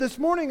this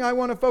morning I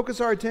want to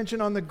focus our attention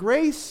on the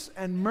grace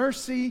and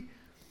mercy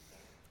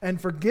and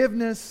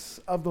forgiveness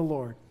of the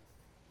Lord.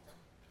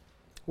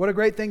 What a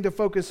great thing to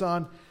focus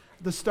on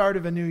the start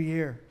of a new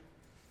year.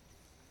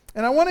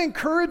 And I want to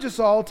encourage us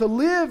all to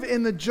live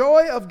in the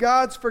joy of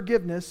God's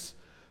forgiveness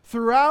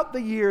throughout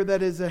the year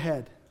that is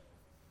ahead.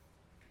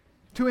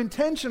 To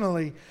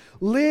intentionally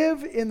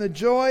live in the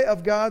joy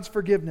of God's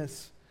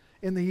forgiveness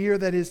in the year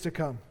that is to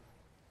come.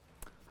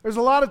 There's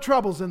a lot of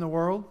troubles in the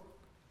world.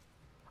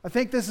 I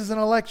think this is an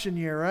election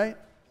year, right?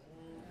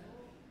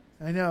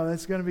 I know,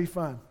 that's going to be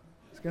fun.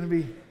 It's going to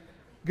be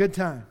a good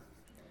time.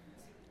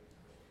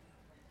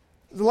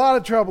 There's a lot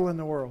of trouble in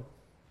the world.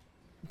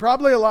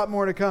 Probably a lot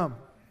more to come.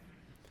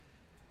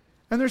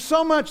 And there's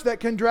so much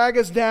that can drag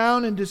us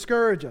down and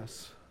discourage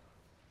us.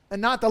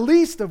 And not the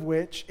least of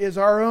which is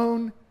our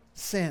own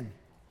sin.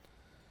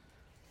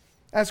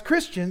 As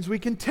Christians, we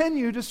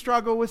continue to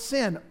struggle with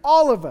sin.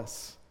 All of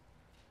us.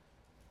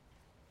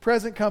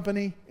 Present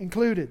company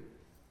included.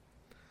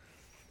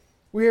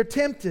 We are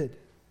tempted.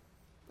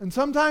 And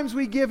sometimes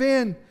we give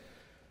in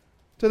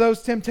to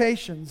those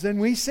temptations and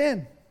we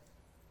sin.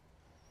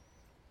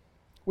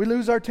 We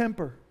lose our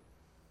temper.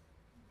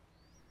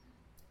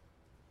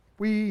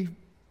 We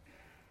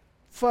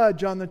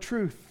fudge on the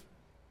truth.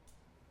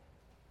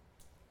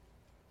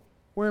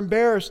 We're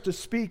embarrassed to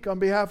speak on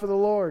behalf of the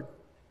Lord.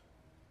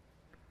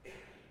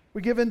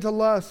 We give in to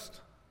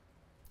lust.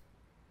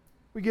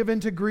 We give in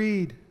to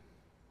greed.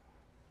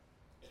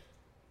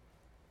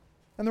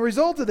 And the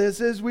result of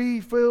this is we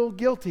feel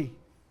guilty.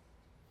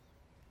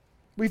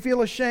 We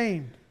feel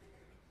ashamed.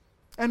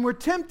 And we're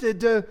tempted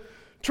to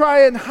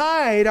try and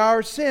hide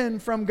our sin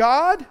from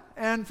God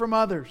and from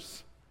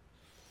others.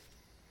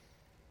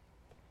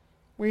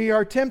 We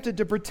are tempted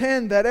to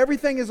pretend that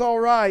everything is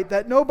all right,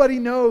 that nobody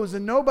knows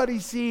and nobody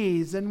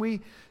sees, and we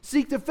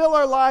seek to fill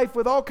our life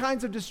with all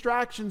kinds of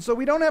distractions so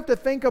we don't have to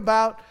think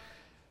about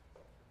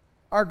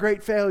our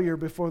great failure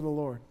before the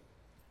Lord.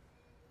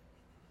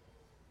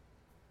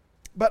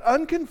 But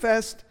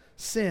unconfessed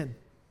sin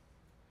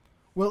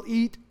will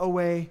eat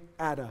away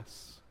at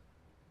us.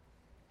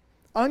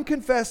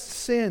 Unconfessed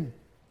sin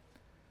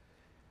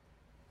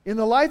in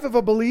the life of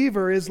a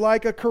believer is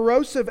like a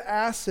corrosive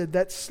acid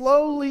that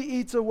slowly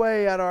eats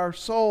away at our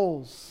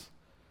souls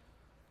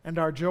and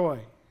our joy.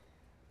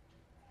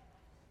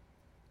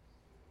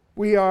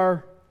 We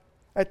are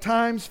at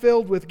times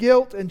filled with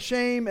guilt and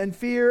shame and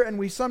fear, and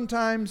we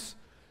sometimes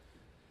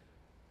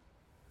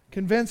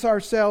convince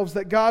ourselves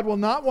that God will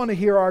not want to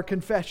hear our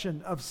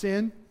confession of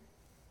sin,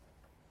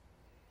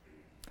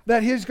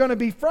 that He's going to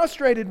be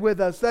frustrated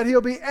with us, that He'll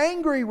be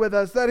angry with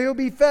us, that He'll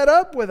be fed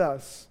up with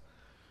us.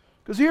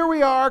 Because here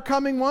we are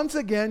coming once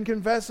again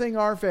confessing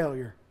our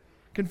failure,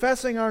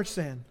 confessing our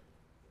sin.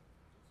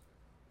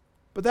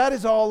 But that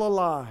is all a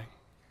lie.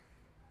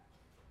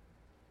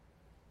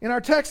 In our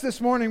text this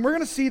morning, we're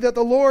going to see that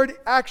the Lord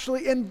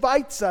actually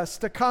invites us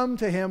to come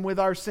to Him with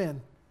our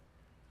sin,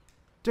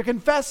 to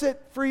confess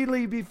it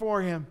freely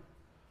before Him,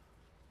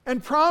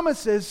 and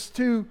promises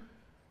to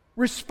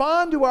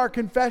respond to our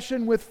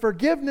confession with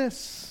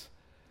forgiveness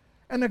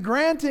and a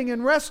granting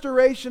and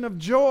restoration of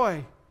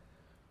joy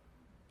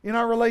in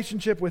our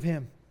relationship with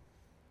Him.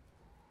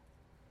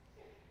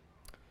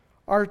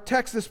 Our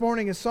text this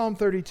morning is Psalm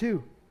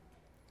 32.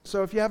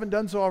 So if you haven't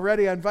done so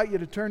already, I invite you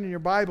to turn in your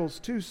Bibles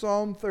to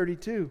Psalm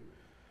 32.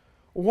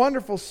 A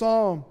wonderful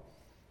psalm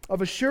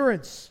of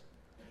assurance,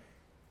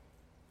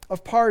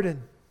 of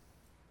pardon,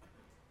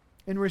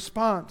 in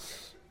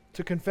response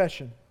to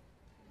confession.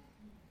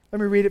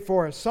 Let me read it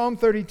for us. Psalm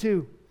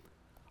 32,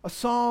 a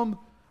psalm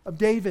of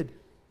David.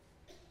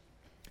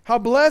 How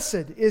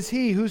blessed is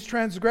he whose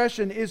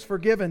transgression is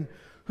forgiven,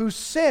 whose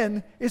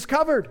sin is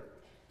covered.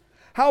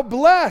 How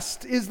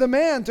blessed is the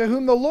man to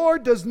whom the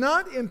Lord does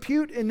not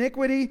impute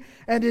iniquity,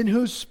 and in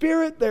whose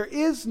spirit there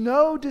is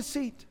no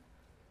deceit.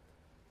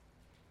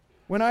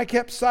 When I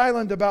kept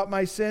silent about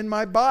my sin,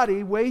 my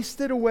body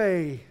wasted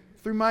away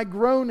through my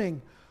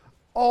groaning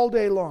all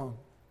day long.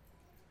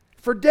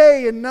 For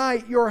day and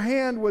night your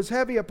hand was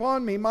heavy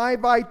upon me. My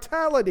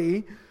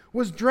vitality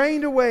was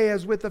drained away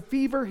as with the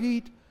fever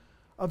heat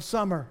of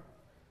summer.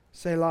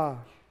 Selah.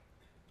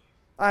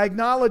 I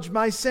acknowledged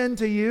my sin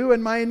to you,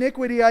 and my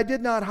iniquity I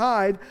did not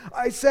hide.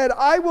 I said,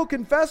 I will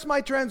confess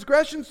my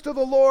transgressions to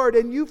the Lord,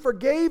 and you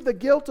forgave the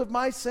guilt of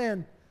my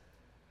sin.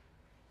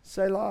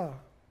 Selah.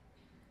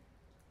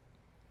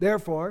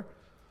 Therefore,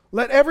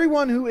 let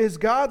everyone who is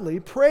godly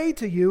pray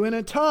to you in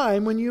a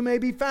time when you may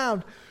be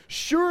found.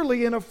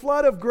 Surely in a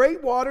flood of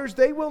great waters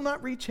they will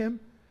not reach him.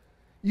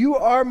 You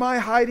are my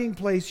hiding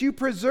place. You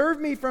preserve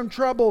me from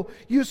trouble.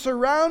 You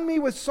surround me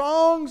with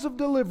songs of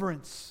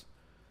deliverance.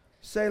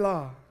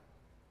 Selah.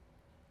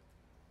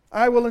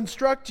 I will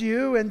instruct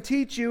you and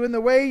teach you in the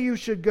way you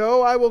should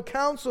go. I will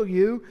counsel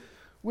you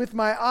with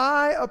my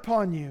eye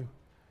upon you.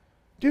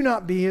 Do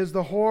not be as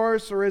the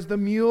horse or as the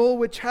mule,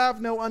 which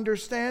have no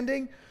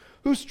understanding,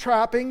 whose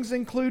trappings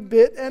include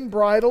bit and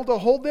bridle to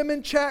hold them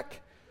in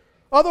check.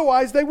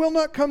 Otherwise they will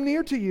not come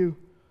near to you.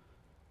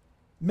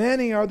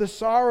 Many are the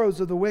sorrows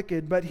of the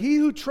wicked, but he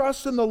who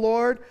trusts in the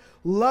Lord,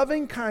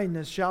 loving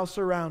kindness shall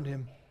surround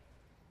him.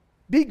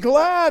 Be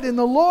glad in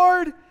the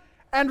Lord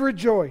and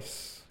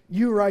rejoice,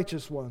 you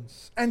righteous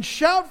ones, and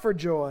shout for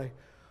joy,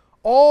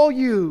 all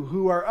you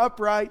who are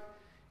upright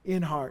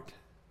in heart.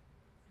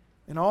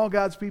 And all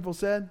God's people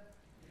said,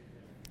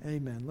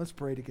 Amen. Let's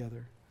pray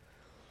together.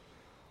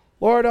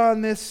 Lord,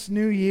 on this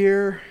new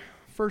year,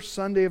 first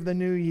Sunday of the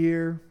new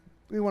year,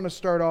 we want to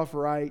start off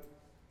right.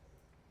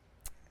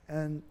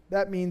 And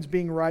that means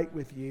being right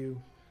with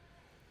you.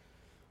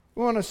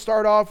 We want to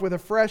start off with a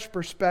fresh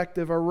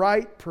perspective, a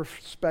right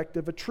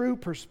perspective, a true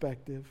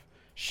perspective,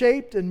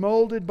 shaped and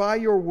molded by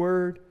your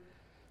word,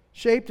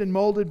 shaped and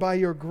molded by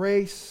your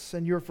grace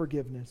and your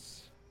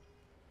forgiveness.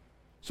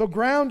 So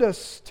ground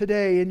us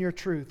today in your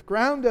truth.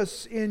 Ground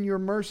us in your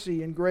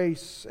mercy and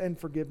grace and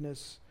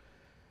forgiveness.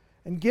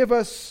 And give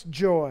us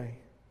joy.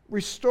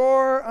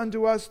 Restore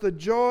unto us the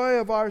joy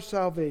of our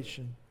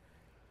salvation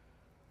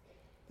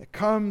that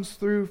comes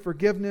through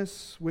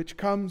forgiveness, which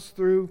comes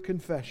through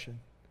confession.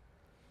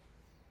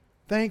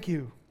 Thank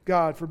you,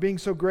 God, for being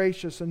so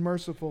gracious and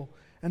merciful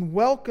and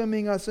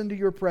welcoming us into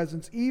your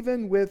presence,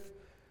 even with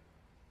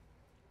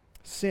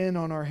sin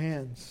on our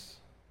hands,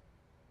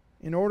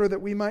 in order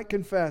that we might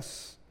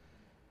confess,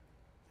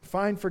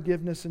 find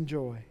forgiveness and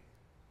joy.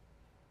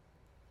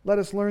 Let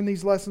us learn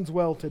these lessons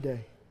well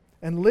today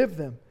and live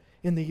them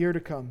in the year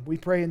to come. We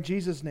pray in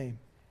Jesus' name.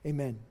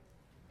 Amen.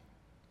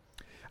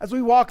 As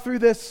we walk through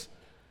this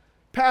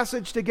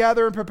passage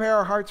together and prepare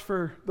our hearts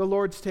for the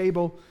Lord's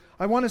table,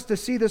 I want us to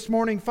see this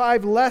morning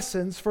 5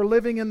 lessons for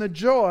living in the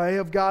joy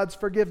of God's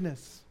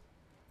forgiveness.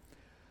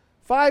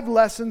 5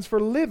 lessons for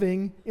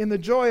living in the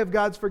joy of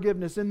God's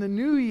forgiveness. In the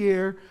new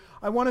year,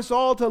 I want us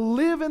all to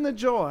live in the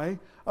joy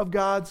of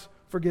God's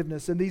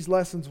forgiveness, and these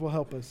lessons will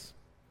help us.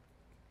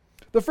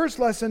 The first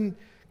lesson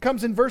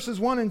comes in verses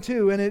 1 and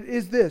 2, and it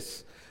is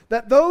this: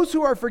 that those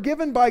who are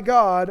forgiven by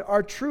God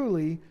are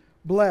truly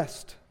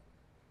blessed.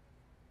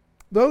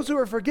 Those who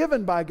are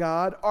forgiven by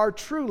God are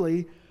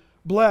truly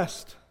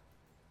blessed.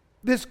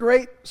 This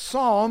great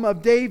psalm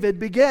of David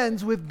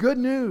begins with good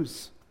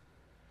news.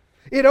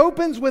 It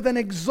opens with an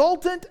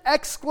exultant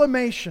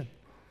exclamation,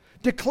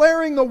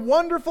 declaring the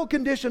wonderful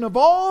condition of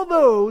all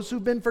those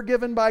who've been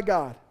forgiven by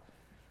God.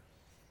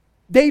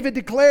 David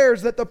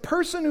declares that the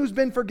person who's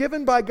been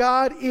forgiven by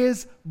God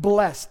is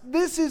blessed.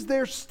 This is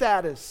their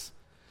status.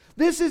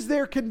 This is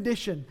their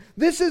condition.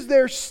 This is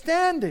their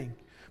standing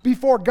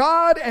before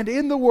God and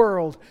in the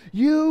world.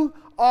 You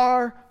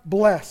are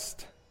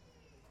blessed.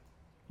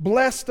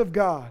 Blessed of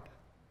God.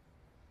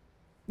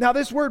 Now,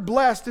 this word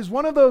blessed is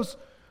one of those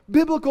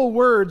biblical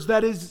words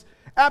that is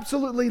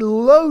absolutely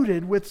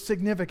loaded with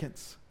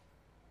significance.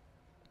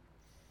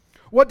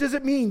 What does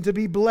it mean to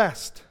be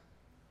blessed?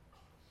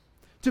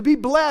 To be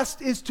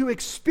blessed is to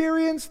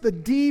experience the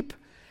deep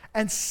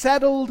and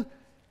settled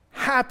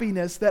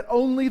happiness that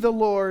only the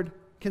Lord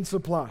can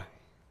supply.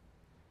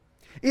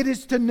 It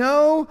is to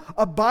know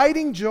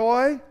abiding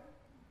joy.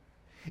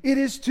 It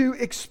is to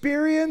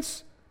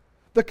experience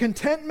the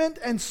contentment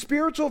and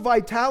spiritual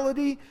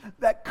vitality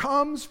that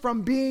comes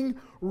from being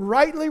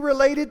rightly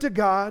related to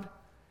God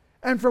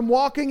and from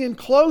walking in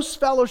close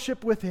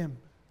fellowship with Him.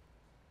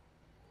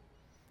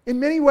 In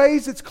many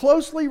ways, it's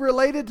closely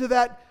related to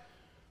that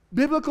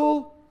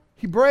biblical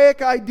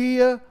Hebraic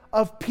idea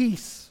of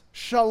peace,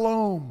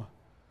 shalom,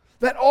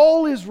 that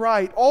all is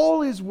right,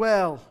 all is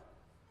well,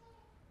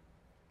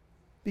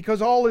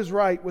 because all is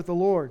right with the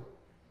Lord.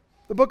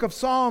 The book of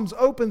Psalms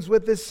opens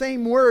with this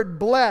same word,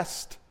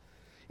 blessed,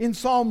 in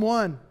Psalm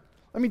 1.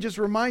 Let me just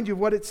remind you of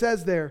what it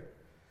says there.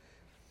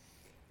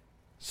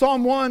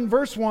 Psalm 1,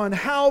 verse 1,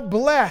 how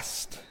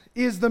blessed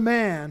is the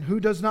man who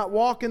does not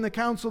walk in the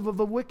counsel of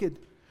the wicked,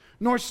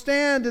 nor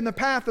stand in the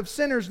path of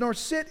sinners, nor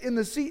sit in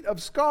the seat of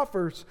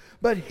scoffers.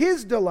 But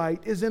his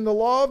delight is in the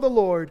law of the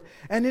Lord,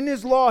 and in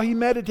His law he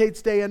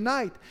meditates day and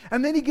night.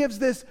 And then he gives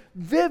this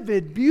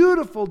vivid,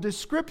 beautiful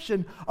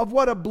description of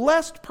what a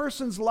blessed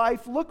person's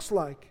life looks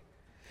like.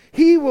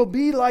 He will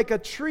be like a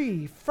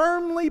tree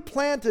firmly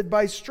planted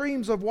by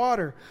streams of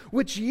water,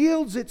 which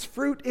yields its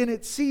fruit in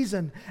its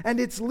season, and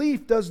its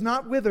leaf does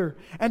not wither.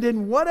 And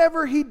in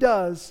whatever he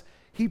does,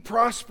 he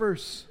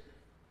prospers.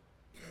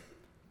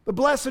 The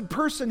blessed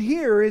person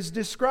here is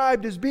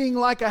described as being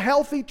like a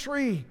healthy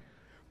tree,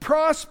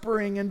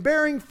 prospering and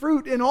bearing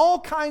fruit in all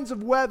kinds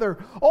of weather,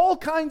 all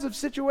kinds of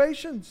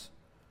situations.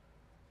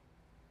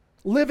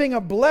 Living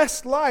a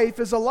blessed life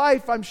is a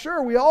life I'm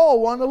sure we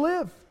all want to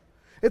live.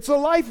 It's a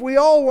life we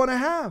all want to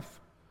have.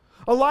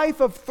 A life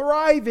of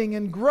thriving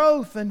and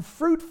growth and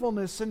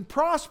fruitfulness and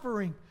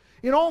prospering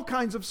in all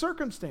kinds of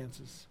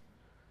circumstances.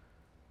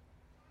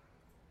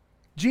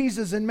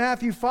 Jesus in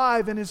Matthew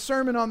 5 in His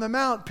Sermon on the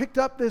Mount picked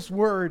up this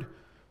word,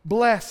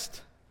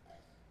 blessed,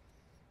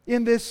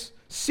 in this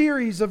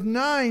series of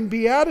 9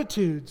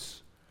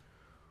 Beatitudes,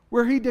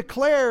 where He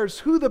declares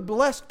who the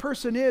blessed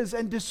person is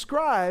and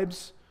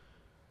describes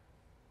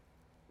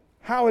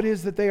how it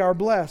is that they are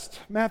blessed.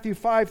 Matthew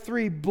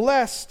 5:3,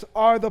 blessed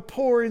are the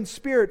poor in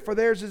spirit, for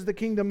theirs is the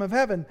kingdom of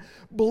heaven.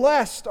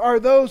 Blessed are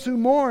those who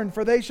mourn,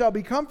 for they shall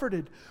be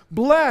comforted.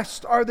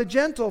 Blessed are the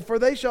gentle, for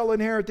they shall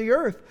inherit the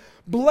earth.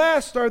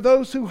 Blessed are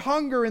those who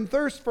hunger and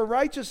thirst for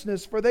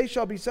righteousness, for they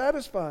shall be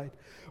satisfied.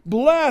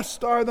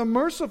 Blessed are the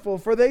merciful,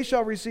 for they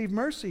shall receive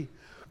mercy.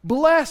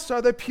 Blessed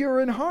are the pure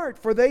in heart,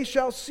 for they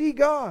shall see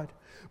God.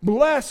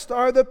 Blessed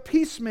are the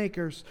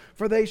peacemakers,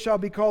 for they shall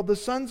be called the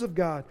sons of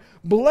God.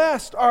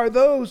 Blessed are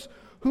those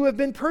who have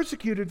been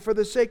persecuted for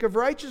the sake of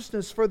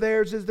righteousness, for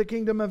theirs is the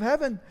kingdom of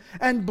heaven.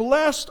 And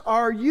blessed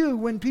are you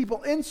when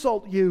people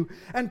insult you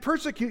and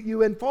persecute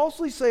you and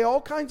falsely say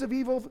all kinds of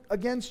evil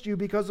against you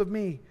because of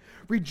me.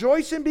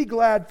 Rejoice and be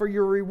glad, for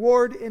your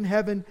reward in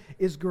heaven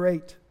is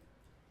great.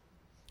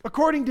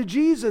 According to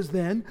Jesus,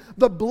 then,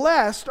 the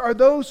blessed are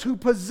those who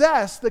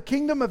possess the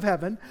kingdom of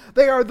heaven.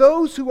 They are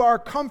those who are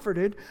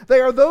comforted.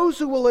 They are those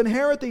who will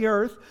inherit the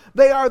earth.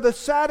 They are the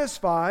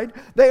satisfied.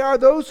 They are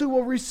those who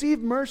will receive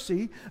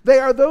mercy. They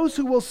are those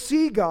who will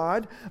see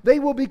God. They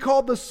will be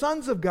called the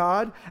sons of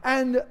God.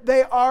 And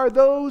they are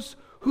those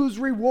whose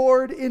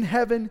reward in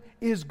heaven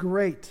is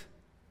great.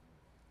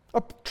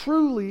 A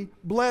truly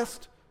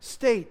blessed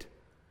state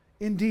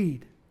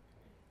indeed.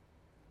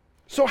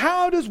 So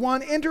how does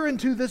one enter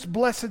into this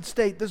blessed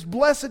state, this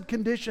blessed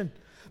condition,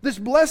 this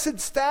blessed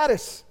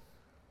status?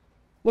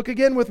 Look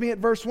again with me at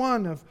verse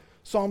 1 of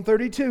Psalm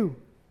 32.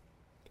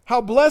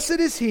 How blessed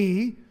is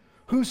he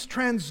whose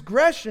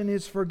transgression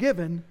is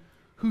forgiven,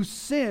 whose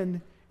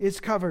sin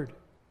is covered.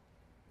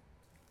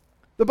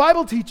 The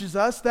Bible teaches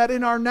us that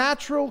in our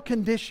natural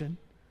condition,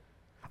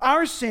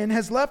 our sin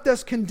has left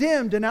us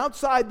condemned and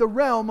outside the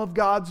realm of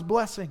God's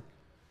blessing.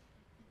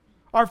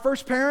 Our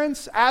first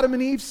parents, Adam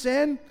and Eve's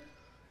sin,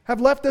 have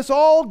left us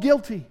all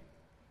guilty,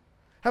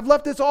 have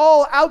left us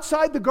all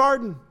outside the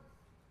garden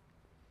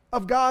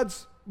of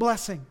God's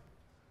blessing.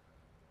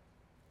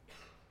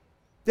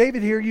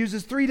 David here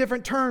uses 3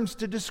 different terms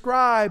to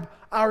describe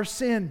our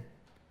sin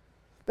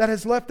that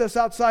has left us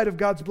outside of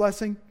God's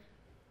blessing.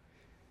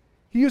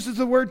 He uses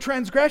the word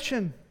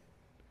transgression,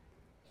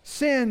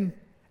 sin,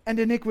 and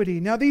iniquity.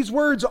 Now these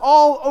words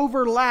all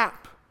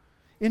overlap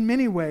in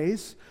many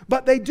ways,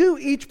 but they do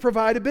each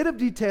provide a bit of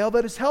detail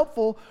that is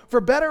helpful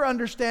for better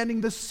understanding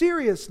the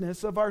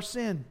seriousness of our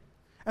sin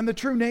and the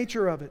true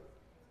nature of it.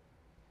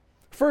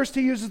 First,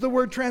 he uses the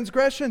word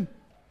transgression.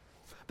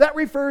 That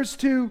refers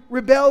to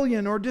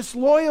rebellion or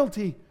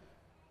disloyalty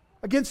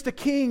against a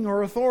king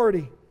or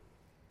authority.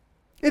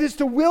 It is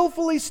to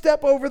willfully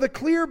step over the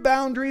clear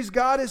boundaries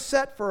God has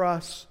set for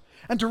us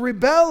and to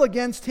rebel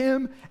against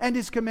Him and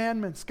His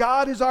commandments.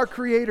 God is our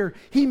Creator.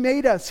 He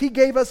made us. He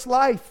gave us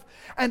life.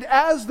 And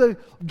as the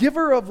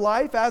giver of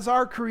life, as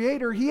our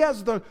Creator, He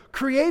has the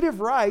creative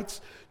rights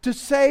to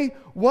say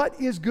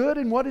what is good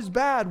and what is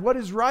bad, what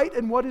is right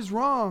and what is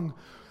wrong,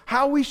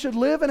 how we should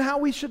live and how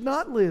we should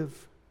not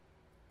live.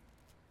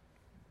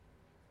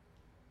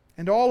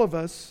 And all of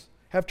us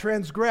have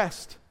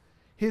transgressed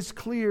His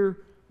clear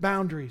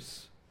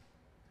boundaries.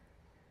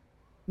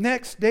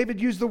 Next,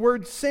 David used the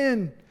word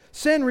sin.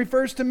 Sin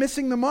refers to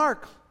missing the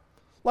mark,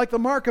 like the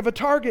mark of a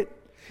target.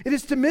 It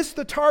is to miss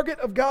the target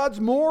of God's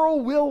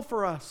moral will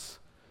for us.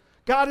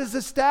 God has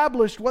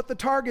established what the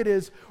target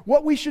is,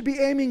 what we should be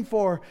aiming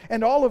for,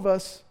 and all of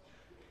us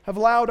have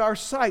allowed our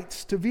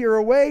sights to veer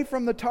away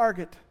from the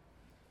target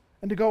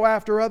and to go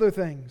after other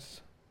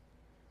things.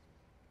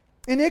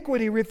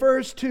 Iniquity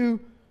refers to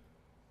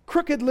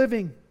crooked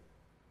living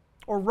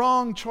or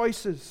wrong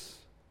choices.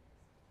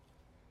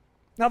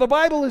 Now, the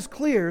Bible is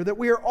clear that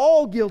we are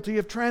all guilty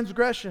of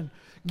transgression,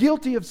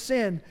 guilty of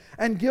sin,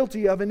 and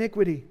guilty of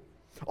iniquity.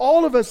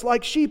 All of us,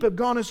 like sheep, have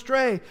gone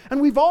astray,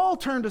 and we've all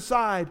turned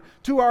aside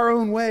to our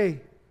own way.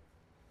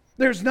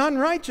 There's none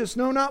righteous,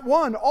 no, not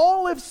one.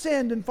 All have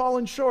sinned and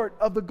fallen short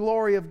of the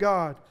glory of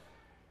God.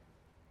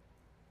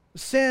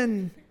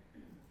 Sin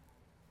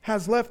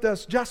has left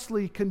us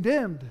justly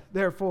condemned,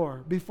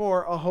 therefore,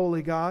 before a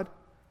holy God.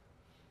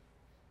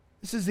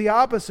 This is the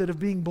opposite of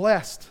being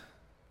blessed.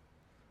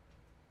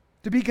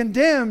 To be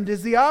condemned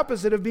is the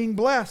opposite of being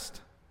blessed.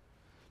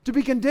 To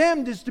be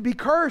condemned is to be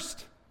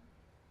cursed.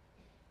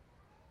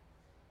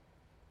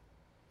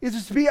 It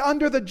is to be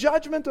under the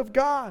judgment of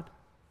God.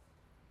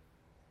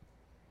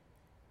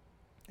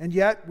 And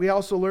yet, we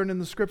also learn in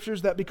the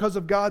Scriptures that because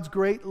of God's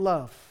great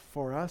love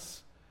for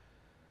us,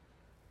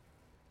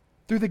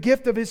 through the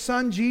gift of His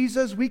Son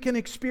Jesus, we can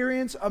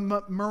experience a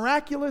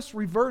miraculous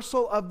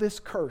reversal of this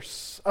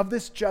curse, of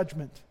this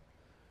judgment.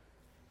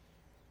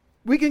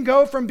 We can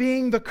go from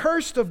being the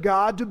cursed of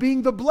God to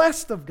being the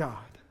blessed of God.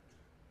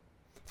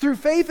 Through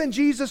faith in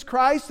Jesus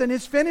Christ and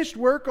His finished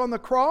work on the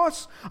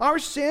cross, our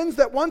sins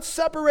that once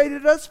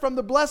separated us from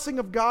the blessing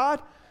of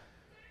God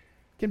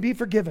can be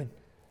forgiven.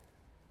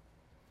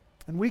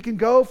 And we can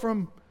go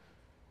from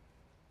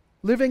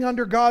living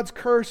under God's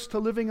curse to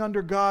living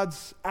under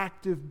God's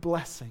active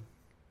blessing.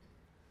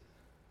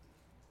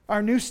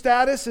 Our new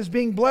status as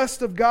being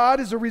blessed of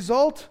God is a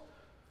result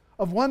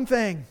of one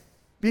thing: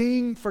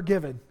 being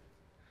forgiven.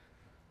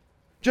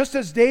 Just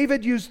as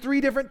David used 3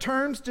 different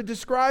terms to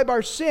describe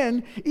our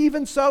sin,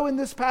 even so in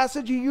this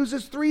passage he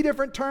uses 3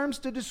 different terms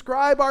to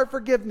describe our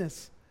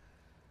forgiveness.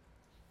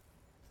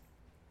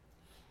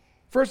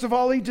 First of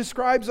all, he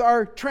describes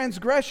our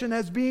transgression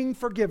as being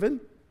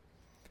forgiven.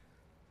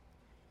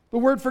 The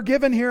word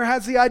forgiven here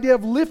has the idea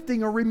of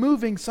lifting or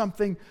removing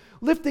something,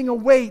 lifting a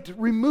weight,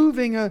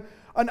 removing an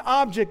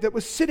object that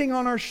was sitting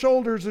on our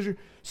shoulders or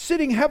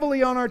sitting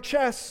heavily on our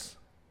chests.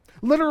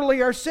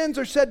 Literally, our sins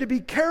are said to be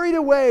carried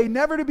away,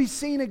 never to be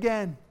seen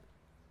again.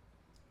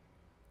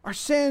 Our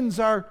sins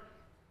are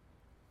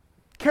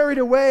carried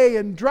away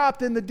and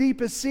dropped in the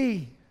deepest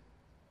sea.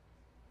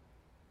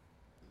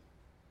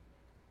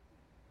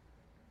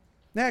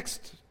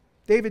 Next,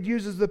 David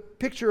uses the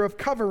picture of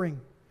covering.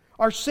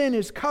 Our sin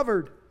is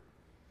covered,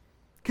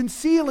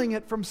 concealing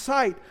it from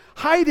sight,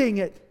 hiding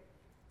it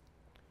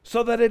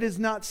so that it is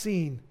not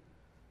seen.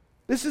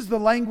 This is the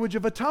language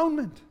of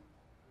atonement,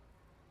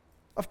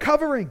 of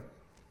covering.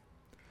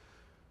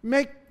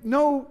 Make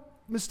no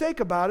mistake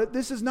about it,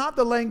 this is not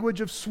the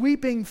language of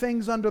sweeping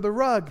things under the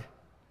rug,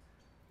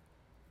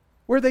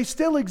 where they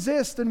still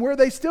exist and where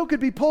they still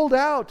could be pulled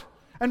out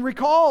and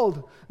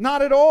recalled.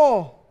 Not at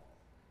all.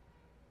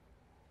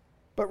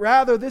 But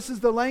rather, this is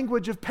the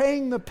language of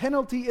paying the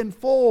penalty in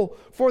full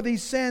for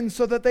these sins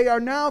so that they are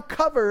now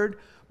covered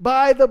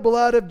by the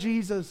blood of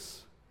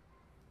Jesus.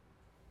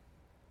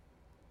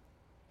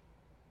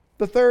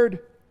 The third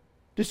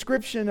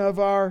description of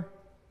our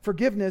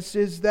forgiveness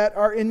is that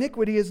our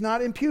iniquity is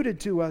not imputed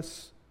to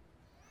us.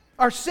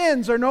 Our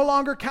sins are no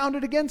longer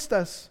counted against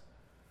us.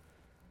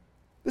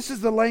 This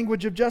is the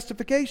language of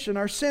justification.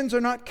 Our sins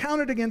are not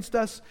counted against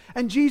us,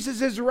 and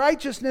Jesus'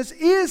 righteousness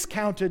is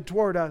counted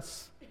toward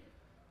us.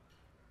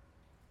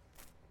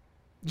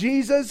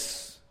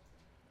 Jesus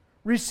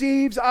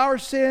receives our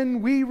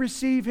sin, we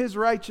receive His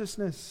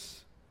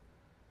righteousness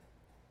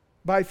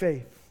by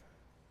faith.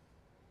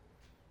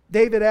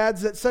 David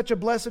adds that such a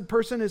blessed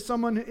person is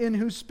someone in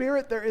whose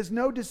spirit there is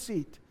no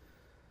deceit.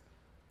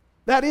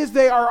 That is,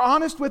 they are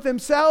honest with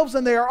themselves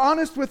and they are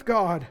honest with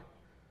God.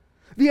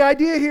 The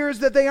idea here is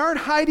that they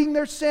aren't hiding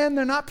their sin.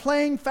 They're not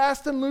playing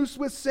fast and loose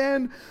with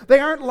sin. They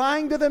aren't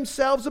lying to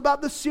themselves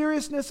about the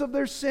seriousness of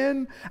their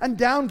sin and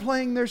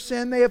downplaying their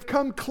sin. They have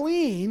come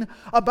clean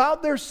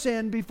about their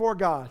sin before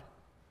God.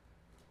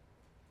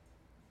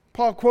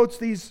 Paul quotes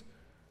these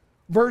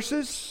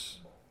verses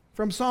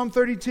from Psalm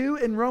 32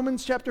 in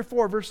Romans chapter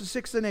 4, verses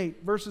 6 and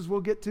 8. Verses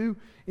we'll get to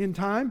in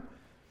time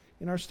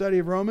in our study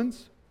of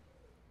Romans.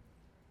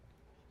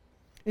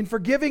 In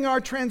forgiving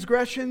our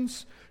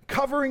transgressions,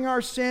 covering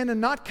our sin, and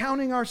not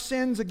counting our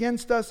sins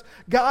against us,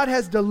 God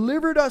has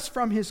delivered us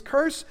from His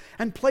curse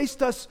and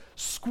placed us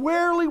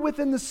squarely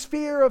within the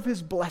sphere of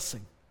His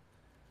blessing.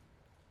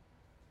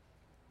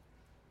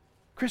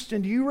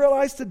 Christian, do you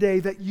realize today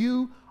that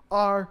you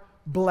are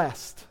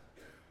blessed?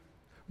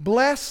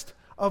 Blessed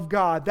of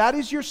God. That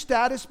is your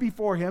status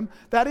before Him.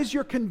 That is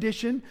your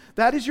condition.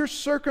 That is your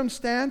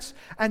circumstance.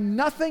 And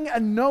nothing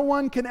and no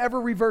one can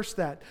ever reverse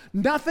that.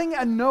 Nothing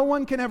and no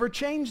one can ever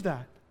change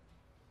that.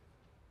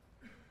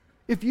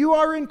 If you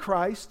are in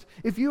Christ,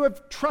 if you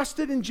have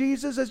trusted in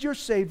Jesus as your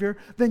Savior,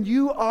 then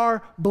you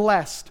are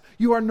blessed.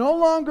 You are no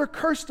longer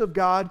cursed of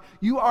God.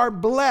 You are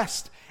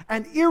blessed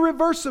and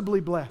irreversibly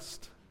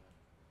blessed.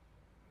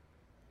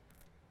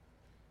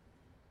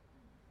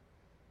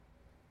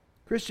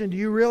 Christian, do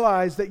you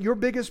realize that your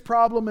biggest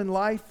problem in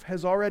life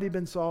has already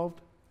been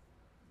solved?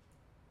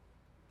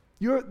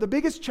 The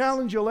biggest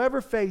challenge you'll ever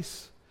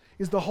face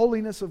is the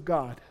holiness of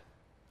God.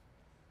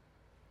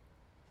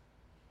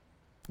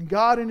 And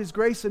God, in His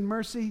grace and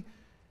mercy,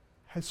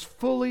 has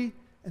fully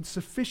and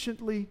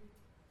sufficiently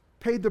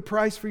paid the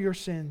price for your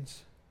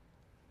sins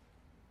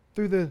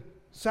through the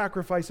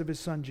sacrifice of His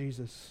Son,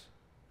 Jesus.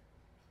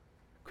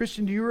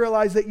 Christian, do you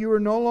realize that you are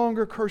no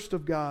longer cursed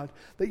of God,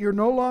 that you're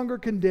no longer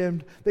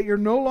condemned, that you're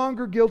no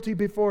longer guilty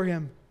before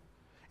Him?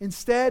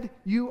 Instead,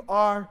 you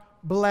are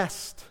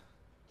blessed.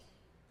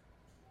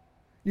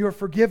 You are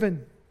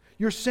forgiven.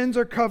 Your sins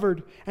are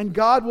covered, and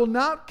God will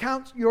not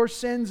count your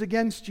sins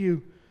against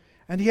you.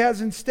 And He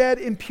has instead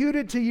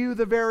imputed to you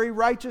the very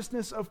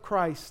righteousness of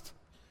Christ.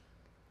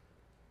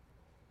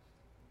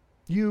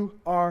 You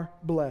are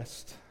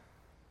blessed.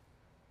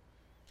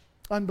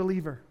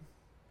 Unbeliever,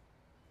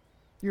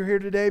 you're here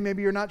today,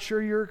 maybe you're not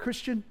sure you're a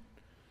Christian.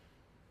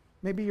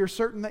 Maybe you're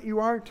certain that you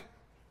aren't.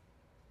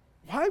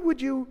 Why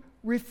would you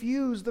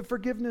refuse the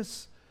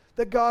forgiveness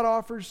that God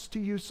offers to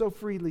you so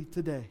freely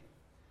today?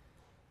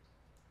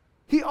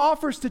 He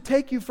offers to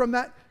take you from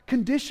that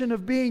condition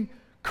of being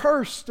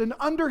cursed and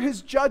under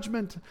His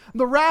judgment,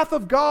 the wrath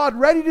of God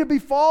ready to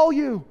befall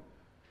you.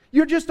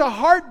 You're just a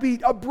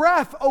heartbeat, a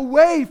breath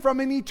away from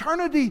an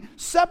eternity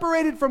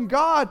separated from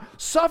God,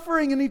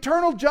 suffering an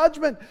eternal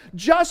judgment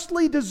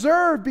justly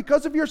deserved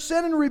because of your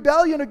sin and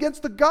rebellion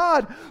against the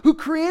God who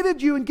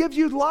created you and gives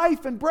you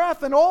life and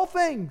breath and all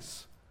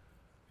things.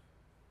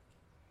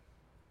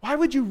 Why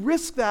would you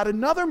risk that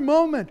another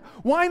moment?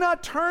 Why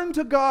not turn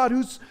to God,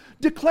 who's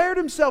declared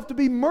himself to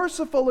be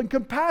merciful and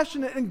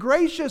compassionate and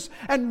gracious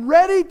and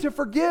ready to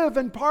forgive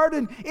and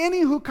pardon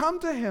any who come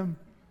to him?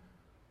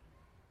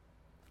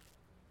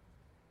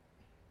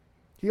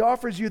 He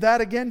offers you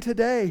that again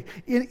today.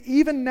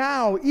 Even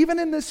now, even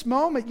in this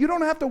moment, you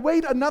don't have to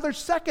wait another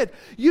second.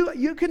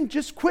 You can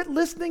just quit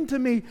listening to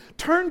me.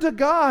 Turn to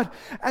God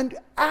and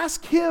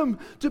ask him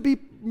to be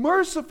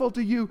merciful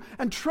to you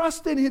and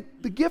trust in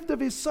the gift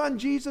of his Son,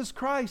 Jesus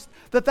Christ,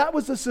 that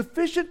was a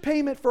sufficient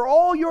payment for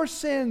all your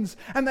sins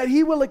and that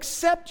he will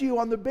accept you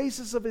on the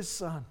basis of his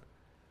Son.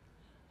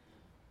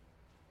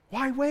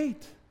 Why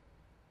wait?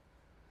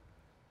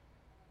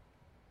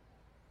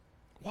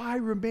 Why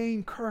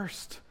remain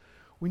cursed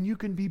when you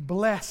can be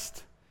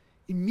blessed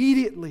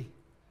immediately,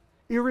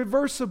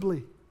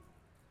 irreversibly,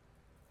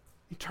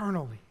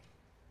 eternally?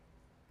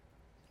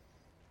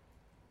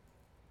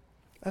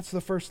 That's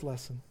the first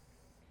lesson.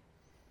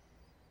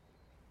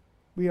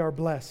 We are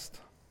blessed.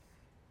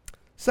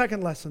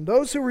 Second lesson,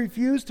 those who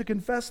refuse to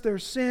confess their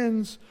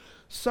sins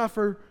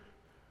suffer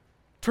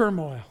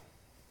turmoil.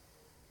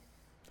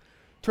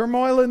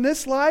 Turmoil in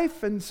this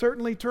life, and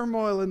certainly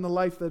turmoil in the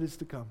life that is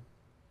to come.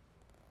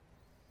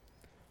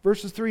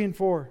 Verses 3 and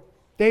 4.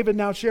 David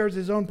now shares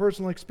his own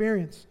personal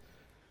experience.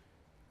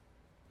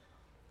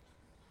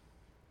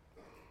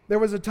 There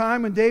was a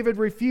time when David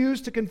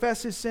refused to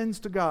confess his sins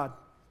to God.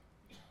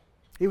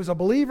 He was a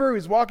believer, he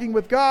was walking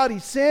with God, he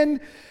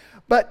sinned,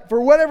 but for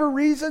whatever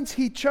reasons,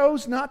 he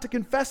chose not to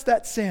confess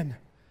that sin.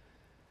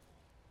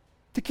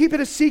 To keep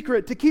it a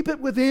secret, to keep it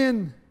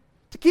within,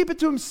 to keep it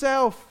to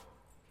himself.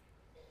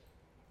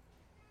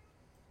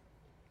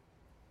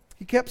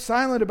 He kept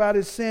silent about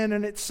his sin,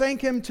 and it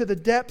sank him to the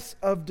depths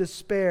of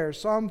despair.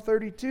 Psalm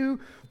 32,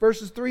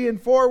 verses 3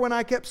 and 4, when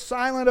I kept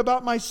silent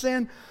about my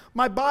sin,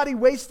 my body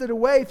wasted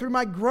away through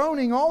my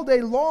groaning all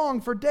day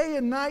long. For day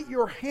and night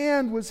your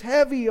hand was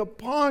heavy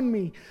upon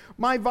me.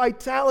 My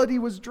vitality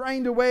was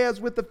drained away as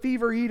with the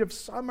fever heat of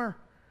summer.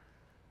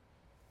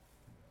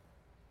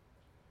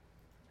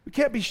 We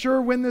can't be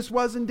sure when this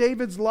was in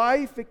David's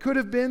life. It could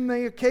have been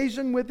the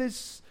occasion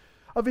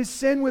of his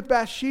sin with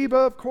Bathsheba,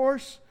 of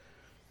course.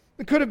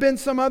 It could have been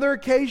some other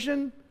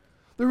occasion.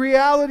 The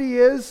reality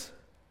is,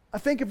 I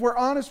think if we're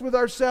honest with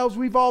ourselves,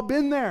 we've all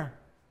been there.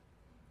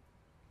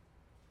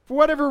 For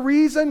whatever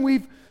reason,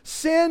 we've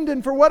sinned,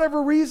 and for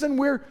whatever reason,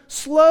 we're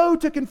slow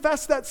to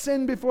confess that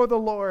sin before the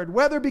Lord,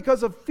 whether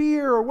because of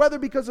fear, or whether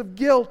because of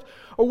guilt,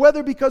 or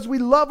whether because we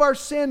love our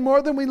sin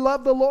more than we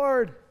love the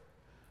Lord.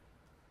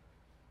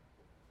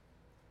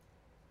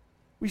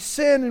 We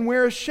sin and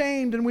we're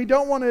ashamed, and we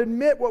don't want to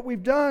admit what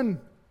we've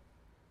done.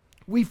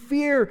 We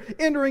fear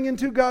entering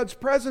into God's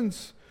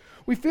presence.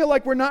 We feel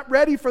like we're not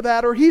ready for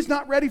that, or He's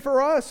not ready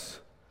for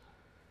us.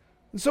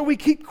 And so we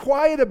keep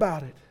quiet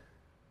about it.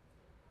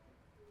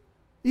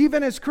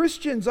 Even as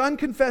Christians,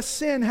 unconfessed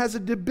sin has a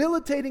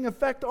debilitating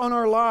effect on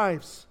our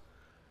lives.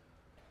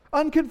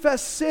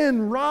 Unconfessed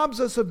sin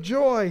robs us of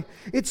joy.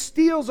 It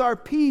steals our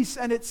peace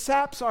and it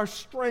saps our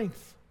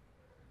strength.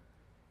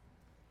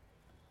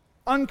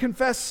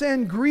 Unconfessed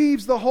sin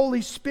grieves the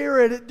Holy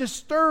Spirit. It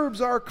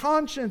disturbs our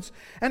conscience,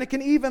 and it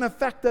can even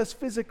affect us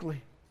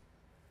physically.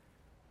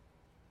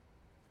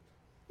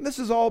 This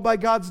is all by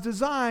God's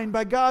design,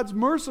 by God's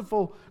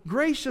merciful,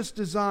 gracious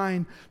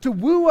design to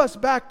woo us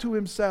back to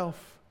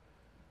Himself.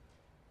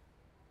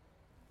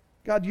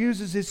 God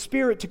uses His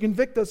Spirit to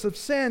convict us of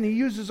sin. He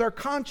uses our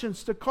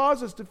conscience to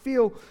cause us to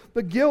feel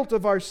the guilt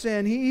of our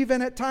sin. He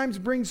even at times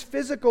brings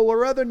physical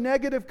or other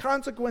negative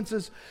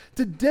consequences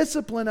to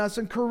discipline us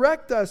and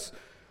correct us,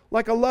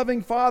 like a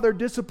loving father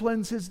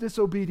disciplines his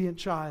disobedient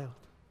child.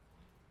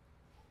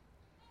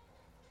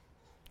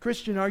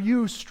 Christian, are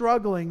you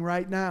struggling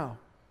right now?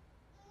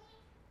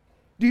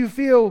 Do you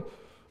feel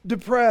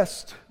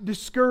depressed,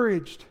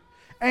 discouraged,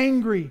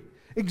 angry,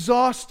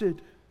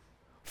 exhausted,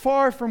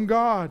 far from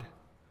God,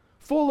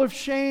 full of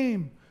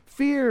shame,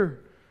 fear,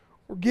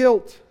 or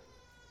guilt?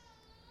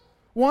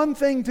 One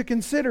thing to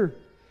consider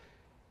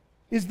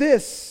is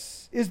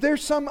this: is there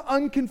some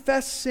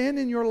unconfessed sin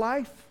in your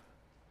life?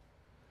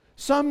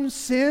 Some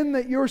sin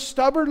that you're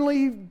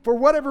stubbornly, for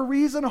whatever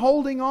reason,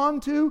 holding on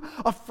to,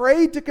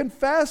 afraid to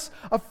confess,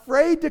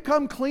 afraid to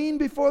come clean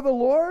before the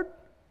Lord?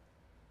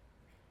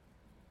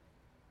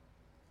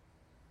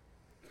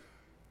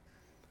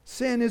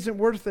 Sin isn't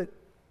worth it.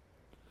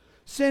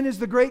 Sin is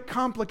the great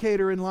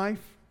complicator in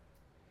life.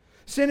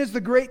 Sin is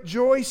the great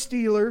joy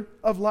stealer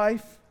of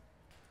life.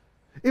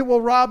 It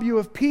will rob you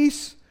of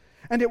peace,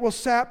 and it will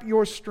sap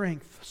your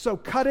strength. So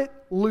cut it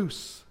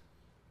loose.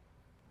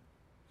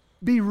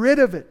 Be rid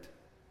of it.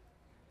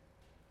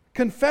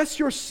 Confess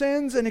your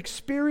sins and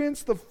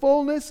experience the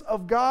fullness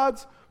of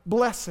God's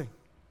blessing.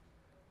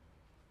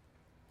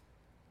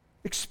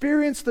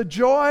 Experience the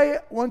joy,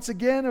 once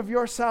again, of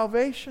your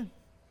salvation.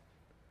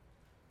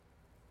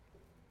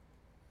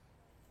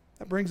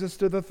 That brings us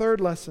to the third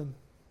lesson.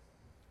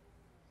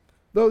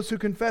 Those who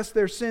confess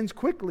their sins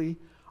quickly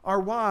are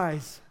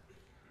wise.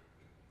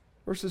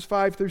 Verses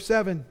 5 through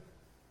 7.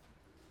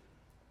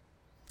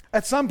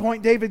 At some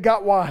point, David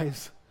got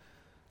wise.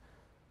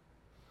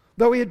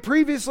 Though he had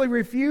previously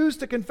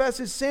refused to confess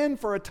his sin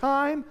for a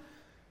time,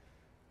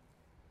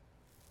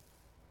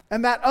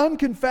 and that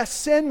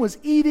unconfessed sin was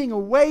eating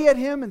away at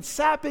him and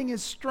sapping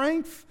his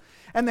strength,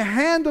 and the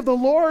hand of the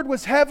Lord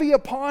was heavy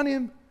upon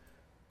him,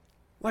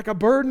 like a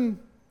burden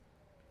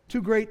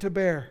too great to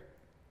bear.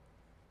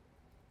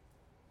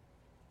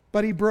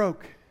 But he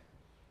broke.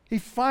 He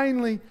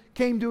finally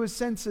came to his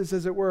senses,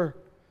 as it were.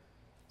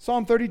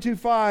 Psalm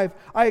 32:5,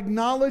 I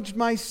acknowledged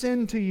my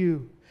sin to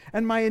you,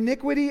 and my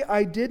iniquity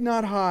I did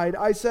not hide.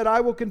 I said,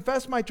 I will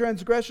confess my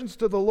transgressions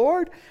to the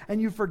Lord,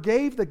 and you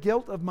forgave the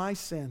guilt of my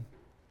sin.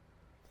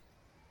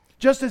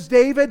 Just as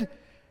David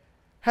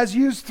has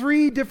used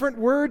 3 different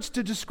words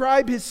to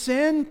describe his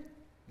sin,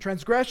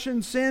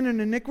 transgression, sin,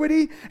 and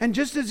iniquity, and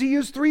just as he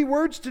used 3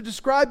 words to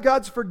describe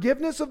God's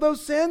forgiveness of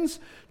those sins,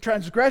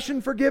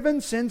 transgression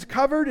forgiven, sins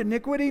covered,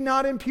 iniquity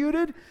not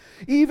imputed,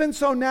 even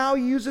so now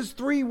he uses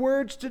 3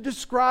 words to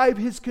describe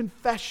his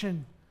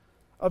confession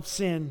of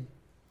sin.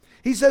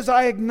 He says,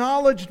 I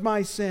acknowledged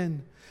my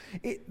sin.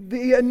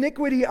 The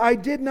iniquity I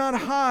did not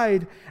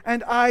hide,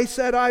 and I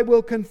said, I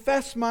will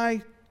confess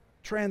my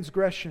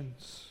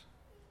transgressions.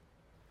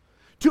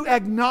 To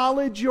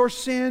acknowledge your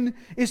sin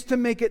is to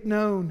make it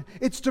known.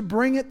 It's to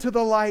bring it to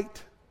the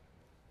light.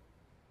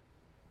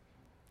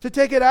 To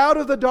take it out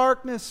of the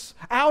darkness,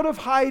 out of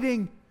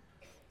hiding,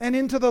 and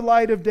into the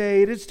light of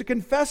day. It is to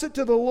confess it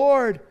to the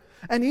Lord.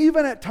 And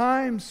even at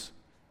times,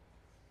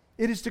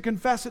 it is to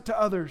confess it to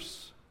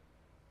others.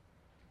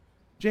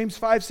 James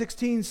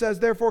 5:16 says,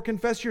 therefore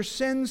confess your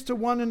sins to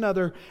one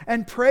another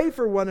and pray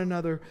for one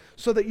another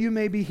so that you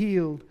may be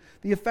healed.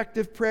 The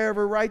effective prayer of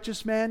a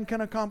righteous man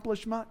can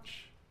accomplish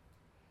much.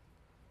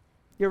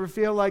 You ever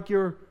feel like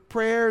your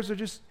prayers are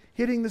just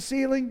hitting the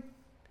ceiling,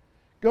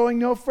 going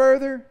no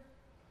further?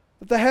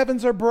 That the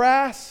heavens are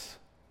brass?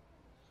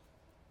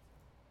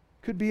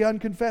 Could be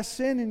unconfessed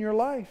sin in your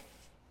life.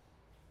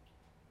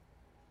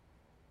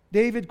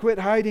 David quit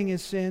hiding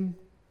his sin.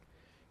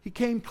 He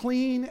came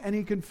clean and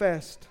he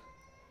confessed.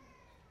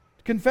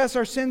 To confess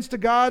our sins to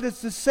God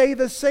is to say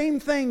the same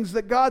things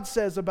that God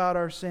says about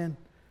our sin.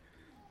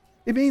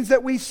 It means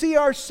that we see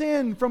our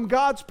sin from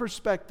God's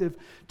perspective,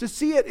 to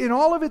see it in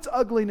all of its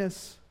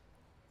ugliness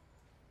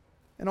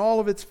and all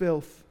of its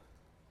filth.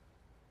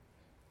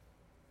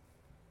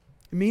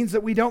 It means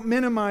that we don't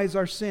minimize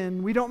our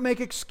sin. We don't make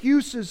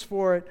excuses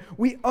for it.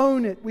 We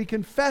own it, we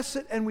confess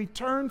it, and we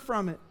turn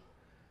from it.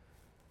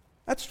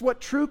 That's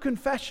what true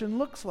confession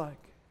looks like.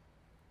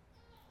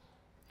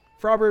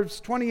 Proverbs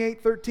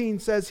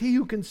 28:13 says, he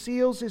who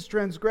conceals his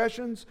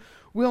transgressions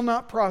will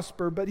not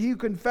prosper, but he who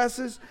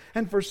confesses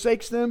and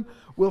forsakes them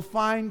will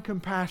find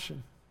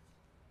compassion.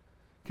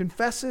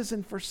 Confesses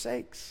and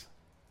forsakes.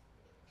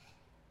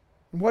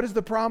 And what is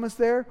the promise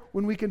there?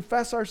 When we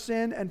confess our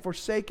sin and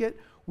forsake it,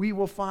 we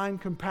will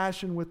find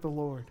compassion with the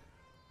Lord.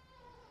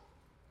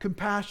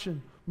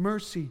 Compassion,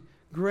 mercy,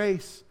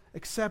 grace,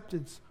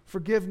 acceptance,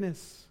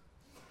 forgiveness.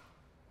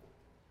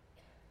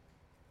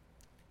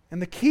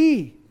 And the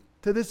key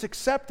to this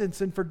acceptance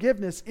and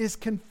forgiveness is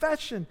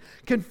confession.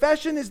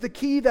 Confession is the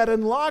key that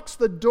unlocks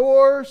the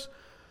doors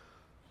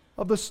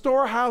of the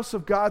storehouse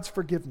of God's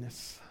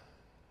forgiveness.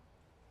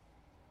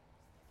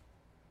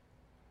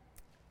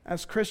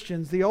 As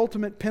Christians, the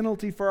ultimate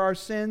penalty for our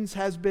sins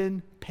has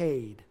been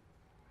paid.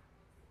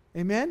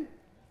 Amen?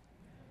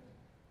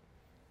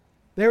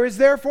 There is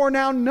therefore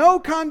now no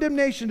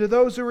condemnation to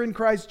those who are in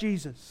Christ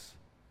Jesus.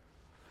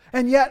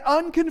 And yet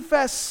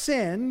unconfessed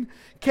sin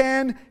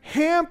can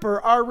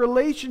hamper our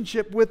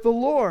relationship with the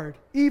Lord,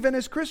 even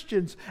as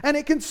Christians. And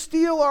it can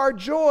steal our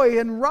joy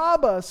and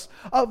rob us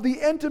of the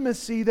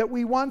intimacy that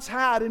we once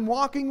had in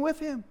walking with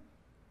Him.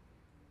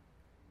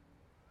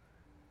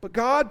 But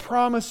God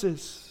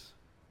promises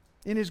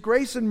in His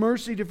grace and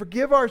mercy to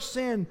forgive our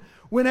sin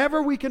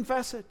whenever we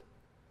confess it.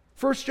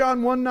 1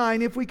 John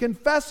 1:9, if we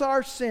confess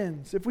our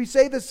sins, if we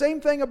say the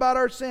same thing about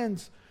our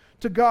sins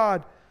to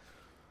God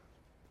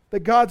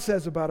that God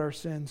says about our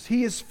sins,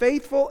 He is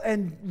faithful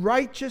and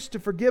righteous to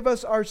forgive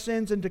us our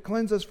sins and to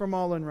cleanse us from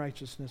all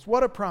unrighteousness.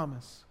 What a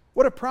promise.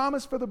 What a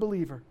promise for the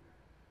believer.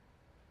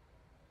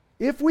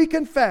 If we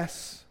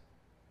confess,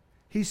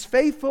 He's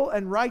faithful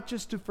and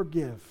righteous to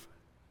forgive.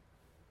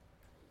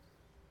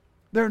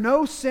 There are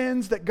no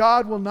sins that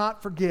God will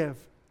not forgive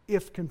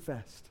if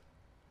confessed.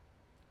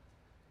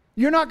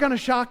 You're not going to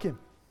shock Him.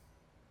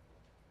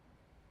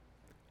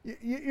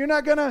 You're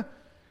not going to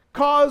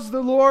cause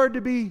the Lord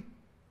to be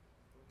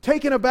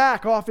taken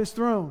aback off His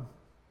throne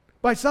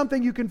by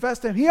something you confess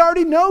to Him. He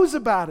already knows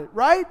about it,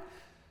 right?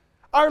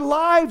 Our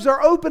lives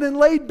are open and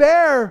laid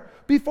bare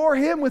before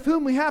Him with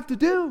whom we have to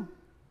do.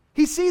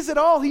 He sees it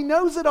all. He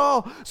knows it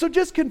all. So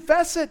just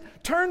confess it.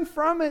 Turn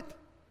from it.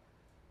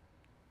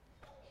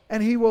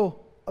 And He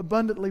will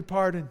abundantly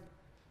pardon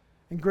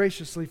and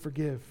graciously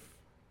forgive.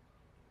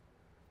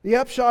 The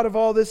upshot of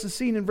all this is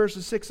seen in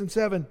verses 6 and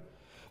 7.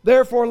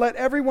 Therefore, let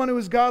everyone who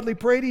is godly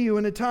pray to you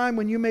in a time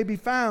when you may be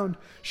found.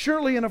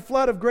 Surely in a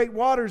flood of great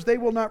waters they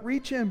will not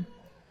reach him.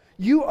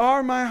 You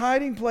are my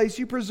hiding place.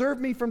 You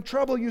preserve me from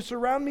trouble. You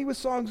surround me with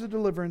songs of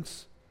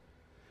deliverance.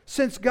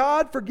 Since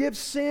God forgives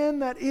sin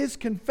that is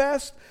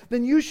confessed,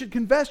 then you should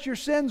confess your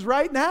sins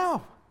right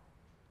now.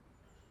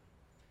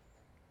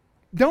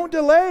 Don't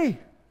delay.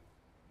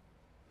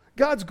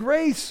 God's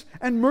grace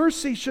and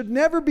mercy should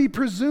never be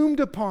presumed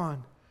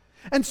upon.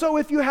 And so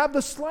if you have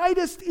the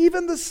slightest,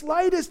 even the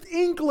slightest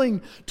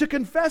inkling to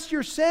confess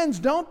your sins,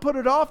 don't put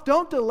it off,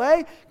 don't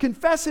delay,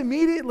 confess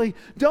immediately.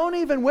 Don't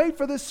even wait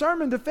for this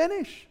sermon to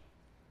finish.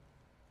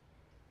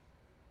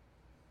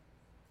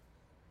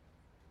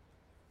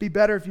 Be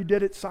better if you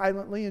did it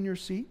silently in your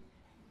seat,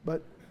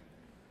 but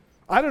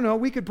I don't know,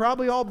 we could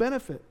probably all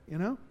benefit, you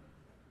know?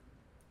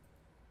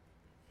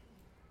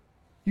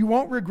 You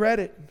won't regret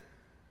it.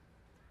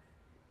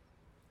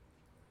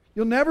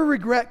 You'll never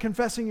regret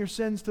confessing your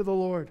sins to the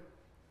Lord.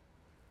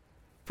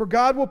 For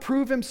God will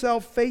prove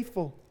Himself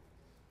faithful,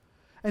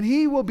 and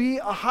He will be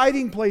a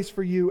hiding place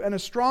for you and a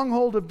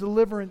stronghold of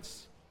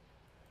deliverance.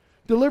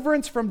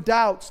 Deliverance from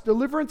doubts,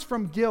 deliverance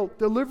from guilt,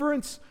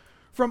 deliverance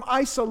from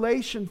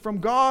isolation, from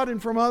God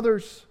and from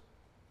others.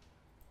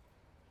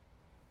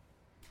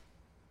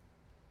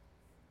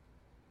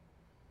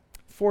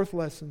 Fourth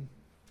lesson.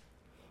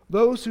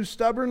 Those who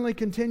stubbornly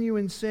continue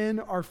in sin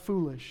are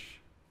foolish.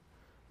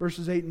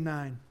 Verses 8 and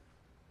 9.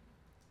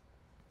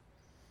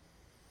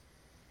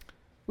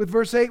 With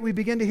verse 8, we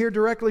begin to hear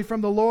directly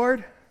from the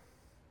Lord.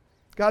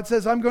 God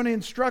says, I'm going to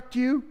instruct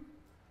you.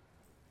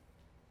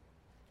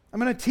 I'm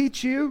going to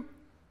teach you.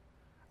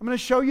 I'm going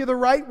to show you the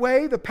right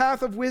way, the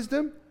path of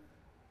wisdom.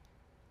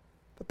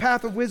 The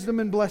path of wisdom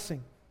and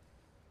blessing.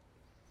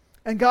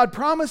 And God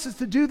promises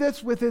to do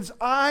this with His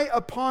eye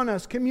upon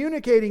us,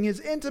 communicating His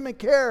intimate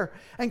care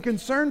and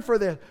concern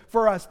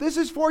for us. This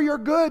is for your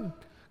good,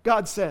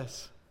 God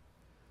says.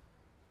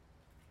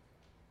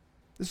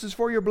 This is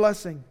for your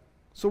blessing.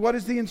 So what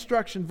is the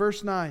instruction?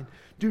 Verse 9.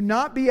 Do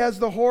not be as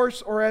the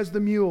horse or as the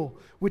mule,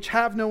 which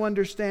have no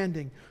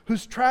understanding,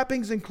 whose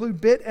trappings include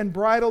bit and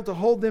bridle to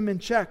hold them in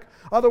check.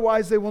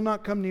 Otherwise they will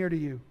not come near to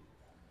you.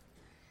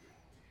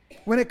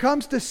 When it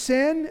comes to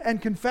sin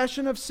and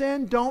confession of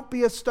sin, don't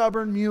be a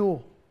stubborn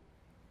mule.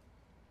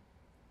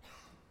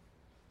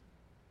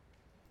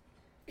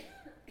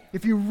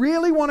 If you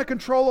really want to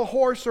control a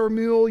horse or a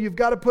mule, you've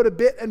got to put a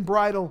bit and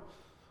bridle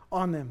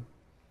on them.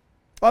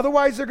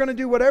 Otherwise, they're going to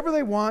do whatever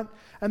they want,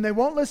 and they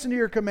won't listen to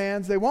your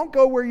commands. They won't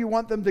go where you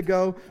want them to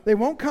go. They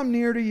won't come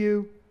near to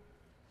you.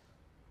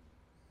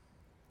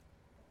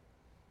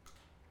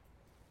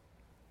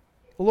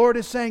 The Lord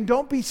is saying,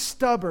 don't be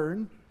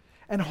stubborn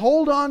and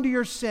hold on to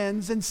your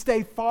sins and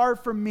stay far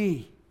from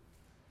me.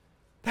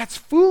 That's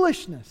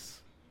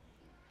foolishness.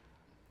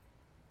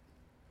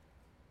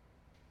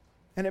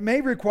 And it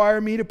may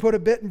require me to put a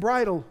bit and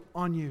bridle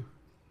on you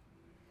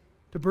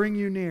to bring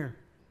you near.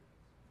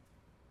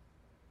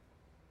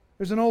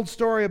 There's an old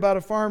story about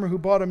a farmer who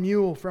bought a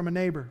mule from a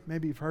neighbor.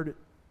 Maybe you've heard it.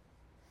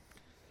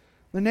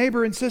 The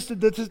neighbor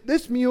insisted that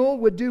this mule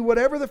would do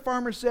whatever the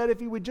farmer said if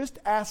he would just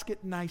ask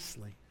it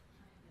nicely.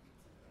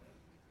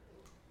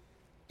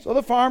 So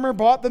the farmer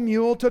bought the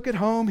mule, took it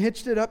home,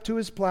 hitched it up to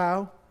his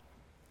plow.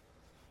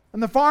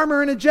 And the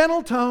farmer in a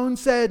gentle tone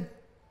said,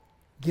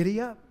 "Giddy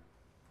up."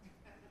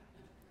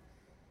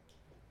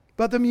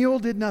 But the mule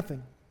did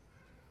nothing.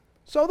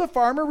 So the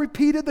farmer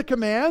repeated the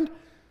command,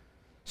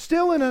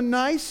 still in a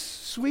nice,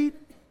 sweet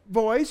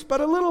voice,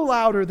 but a little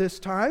louder this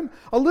time,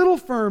 a little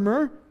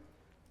firmer,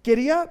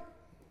 "Giddy up."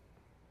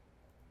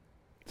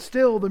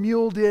 Still the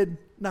mule did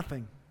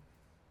nothing.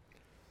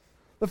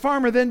 The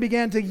farmer then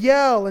began to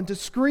yell and to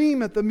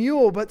scream at the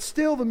mule, but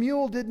still the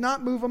mule did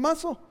not move a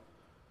muscle.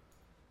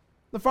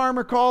 The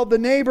farmer called the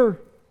neighbor,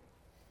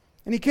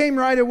 and he came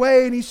right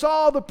away, and he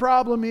saw the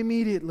problem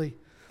immediately.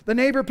 The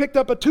neighbor picked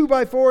up a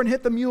 2x4 and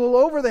hit the mule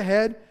over the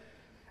head,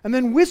 and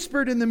then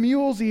whispered in the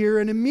mule's ear,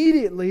 and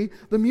immediately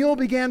the mule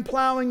began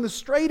plowing the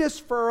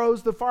straightest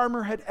furrows the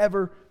farmer had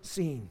ever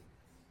seen.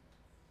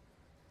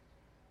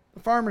 The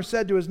farmer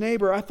said to his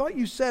neighbor, "I thought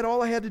you said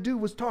all I had to do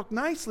was talk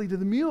nicely to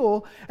the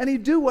mule, and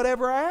he'd do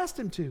whatever I asked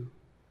him to."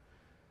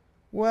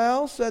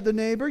 "Well," said the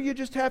neighbor, "you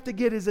just have to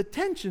get his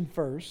attention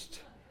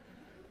first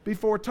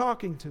before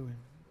talking to him."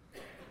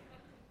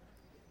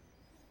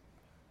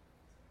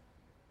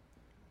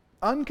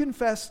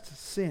 Unconfessed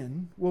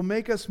sin will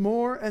make us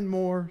more and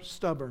more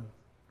stubborn,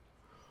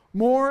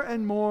 more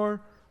and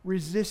more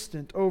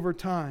resistant over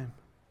time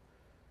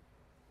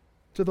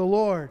to the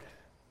Lord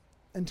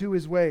and to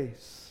His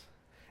ways.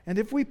 And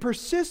if we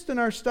persist in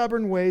our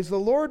stubborn ways, the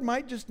Lord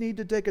might just need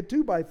to take a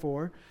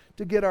 2x4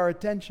 to get our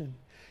attention.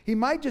 He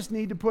might just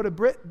need to put a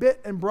bit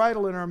and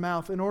bridle in our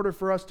mouth in order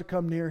for us to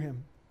come near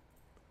Him.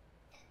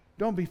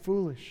 Don't be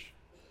foolish.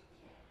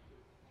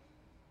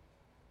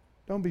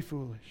 Don't be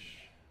foolish.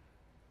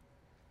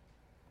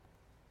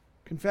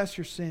 Confess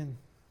your sin.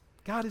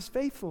 God is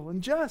faithful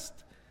and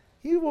just.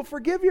 He will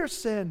forgive your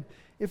sin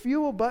if you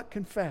will but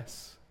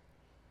confess.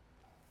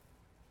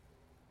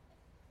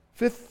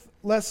 Fifth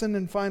lesson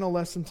and final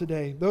lesson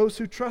today. Those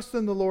who trust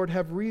in the Lord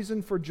have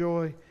reason for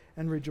joy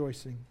and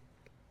rejoicing.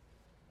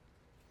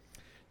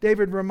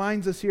 David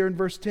reminds us here in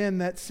verse 10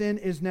 that sin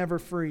is never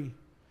free.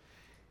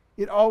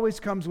 It always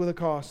comes with a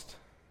cost.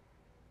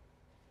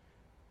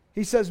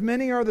 He says,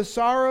 "Many are the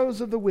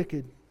sorrows of the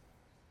wicked."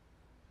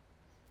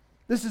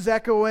 This is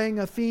echoing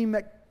a theme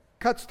that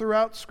cuts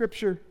throughout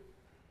Scripture.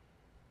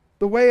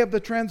 The way of the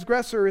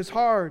transgressor is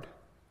hard.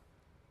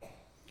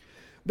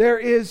 There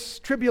is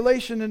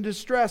tribulation and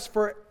distress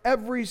for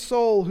every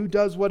soul who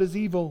does what is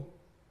evil.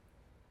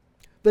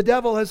 The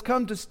devil has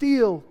come to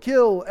steal,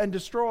 kill, and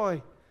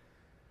destroy.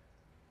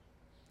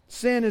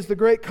 Sin is the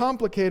great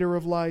complicator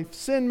of life.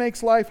 Sin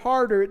makes life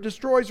harder. It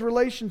destroys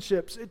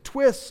relationships. It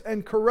twists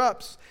and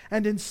corrupts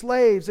and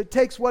enslaves. It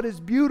takes what is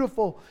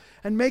beautiful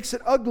and makes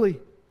it ugly.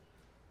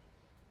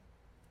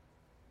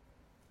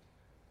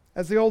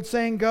 As the old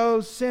saying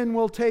goes, sin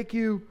will take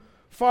you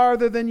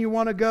farther than you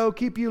want to go,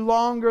 keep you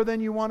longer than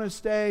you want to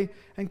stay,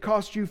 and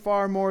cost you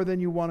far more than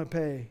you want to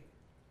pay.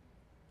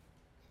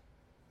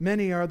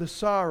 Many are the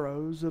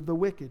sorrows of the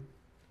wicked.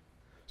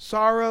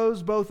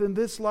 Sorrows both in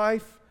this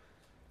life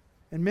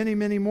and many,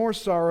 many more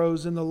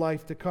sorrows in the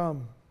life to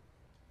come.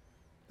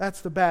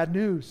 That's the bad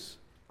news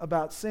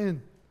about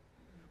sin.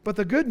 But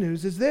the good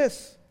news is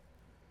this: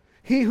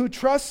 he who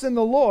trusts in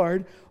the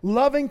Lord,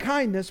 loving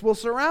kindness will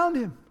surround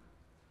him.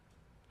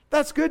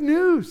 That's good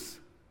news.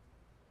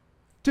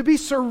 To be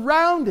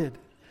surrounded,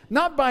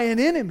 not by an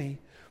enemy,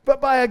 but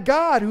by a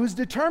God who is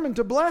determined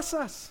to bless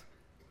us.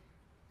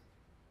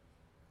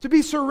 To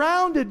be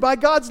surrounded by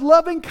God's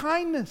loving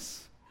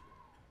kindness.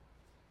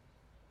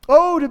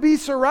 Oh, to be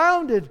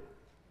surrounded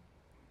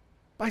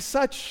by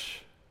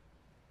such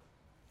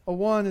a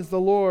one as the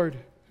Lord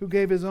who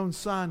gave His own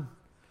Son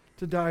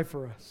to die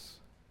for us.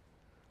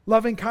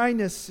 Loving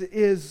kindness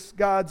is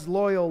God's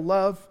loyal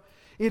love.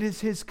 It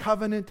is His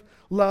covenant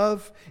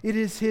love. It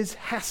is His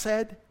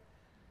hesed.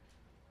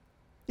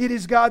 It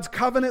is God's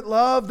covenant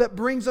love that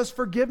brings us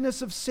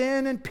forgiveness of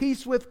sin and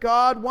peace with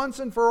God once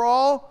and for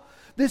all.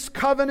 This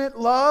covenant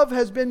love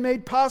has been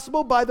made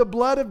possible by the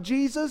blood of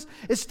Jesus,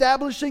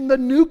 establishing the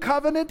new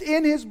covenant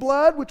in His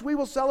blood, which we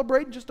will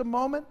celebrate in just a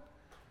moment.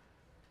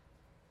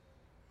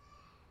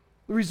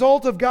 The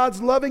result of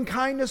God's loving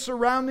kindness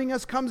surrounding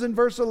us comes in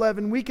verse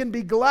 11. We can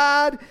be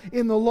glad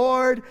in the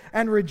Lord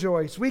and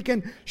rejoice. We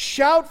can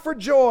shout for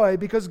joy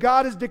because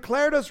God has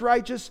declared us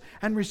righteous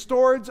and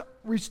restored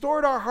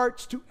our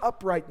hearts to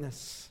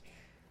uprightness.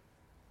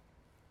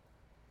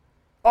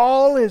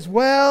 All is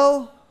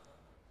well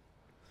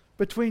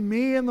between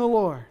me and the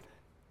Lord.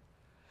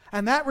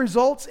 And that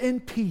results in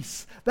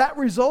peace. That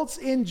results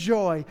in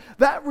joy.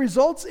 That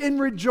results in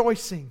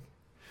rejoicing.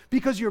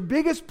 Because your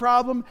biggest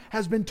problem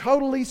has been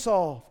totally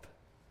solved.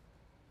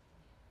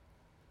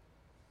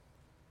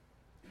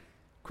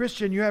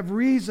 Christian, you have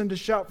reason to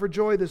shout for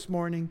joy this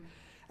morning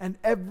and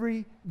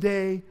every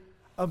day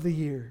of the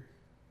year.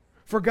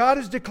 For God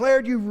has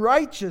declared you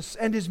righteous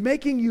and is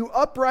making you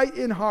upright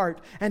in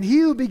heart. And He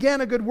who began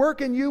a good work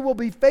in you will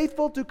be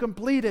faithful to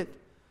complete it.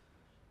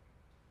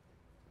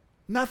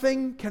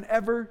 Nothing can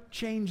ever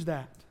change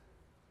that.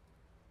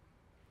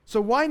 So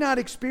why not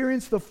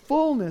experience the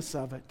fullness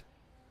of it?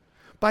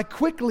 By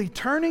quickly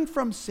turning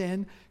from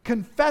sin,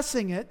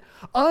 confessing it,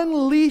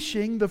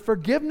 unleashing the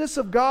forgiveness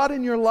of God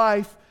in your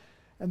life,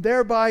 and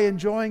thereby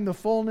enjoying the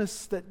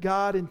fullness that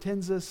God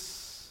intends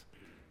us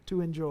to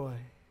enjoy.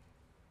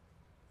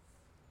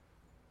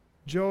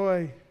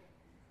 Joy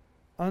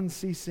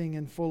unceasing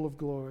and full of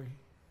glory.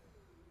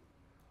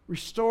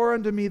 Restore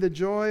unto me the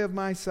joy of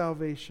my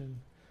salvation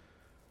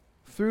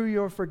through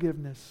your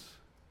forgiveness,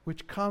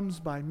 which comes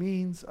by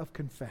means of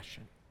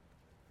confession.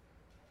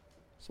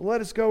 So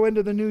let us go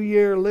into the new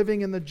year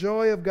living in the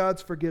joy of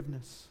God's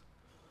forgiveness.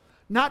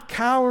 Not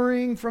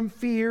cowering from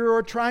fear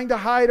or trying to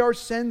hide our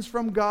sins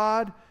from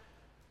God.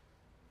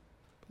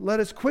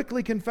 Let us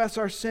quickly confess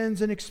our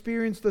sins and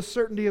experience the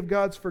certainty of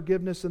God's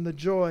forgiveness and the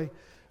joy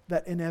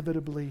that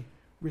inevitably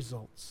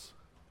results.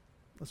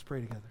 Let's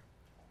pray together.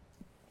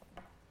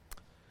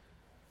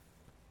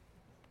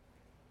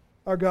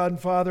 Our God and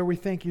Father, we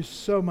thank you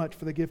so much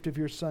for the gift of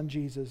your Son,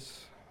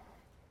 Jesus.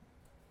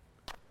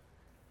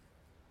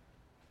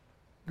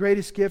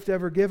 Greatest gift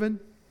ever given,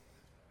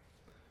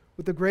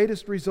 with the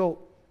greatest result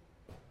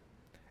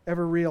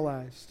ever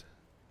realized.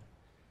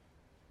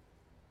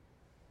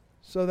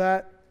 So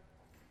that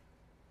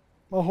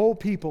a whole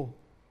people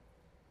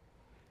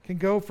can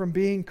go from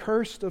being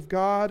cursed of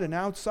God and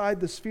outside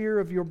the sphere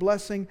of your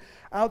blessing,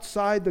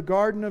 outside the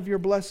garden of your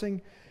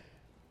blessing,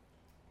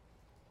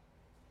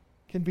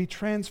 can be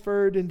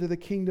transferred into the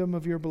kingdom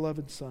of your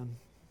beloved Son.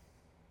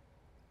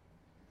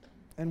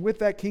 And with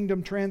that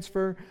kingdom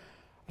transfer,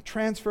 a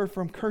transfer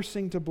from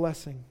cursing to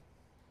blessing.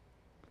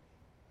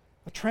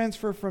 A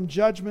transfer from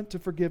judgment to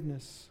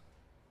forgiveness.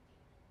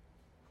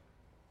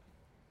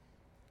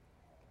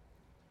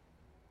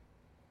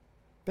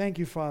 Thank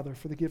you, Father,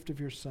 for the gift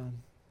of your Son.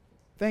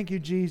 Thank you,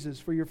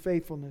 Jesus, for your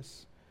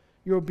faithfulness,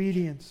 your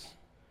obedience,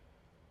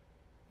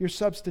 your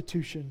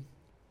substitution,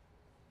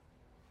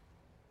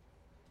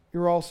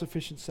 your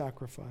all-sufficient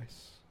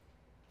sacrifice.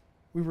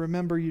 We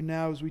remember you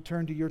now as we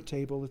turn to your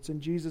table. It's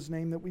in Jesus'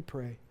 name that we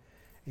pray.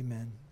 Amen.